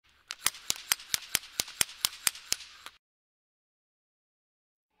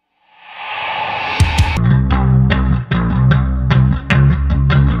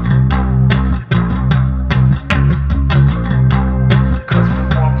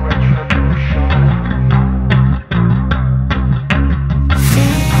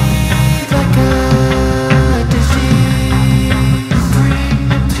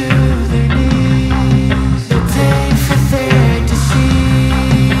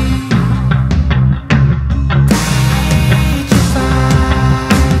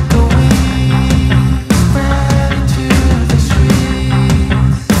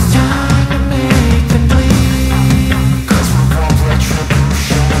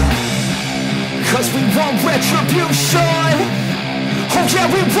we want retribution. Oh yeah,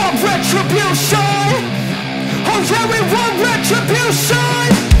 we want retribution. Oh yeah, we want retribution.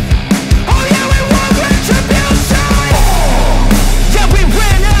 Oh yeah, we want retribution.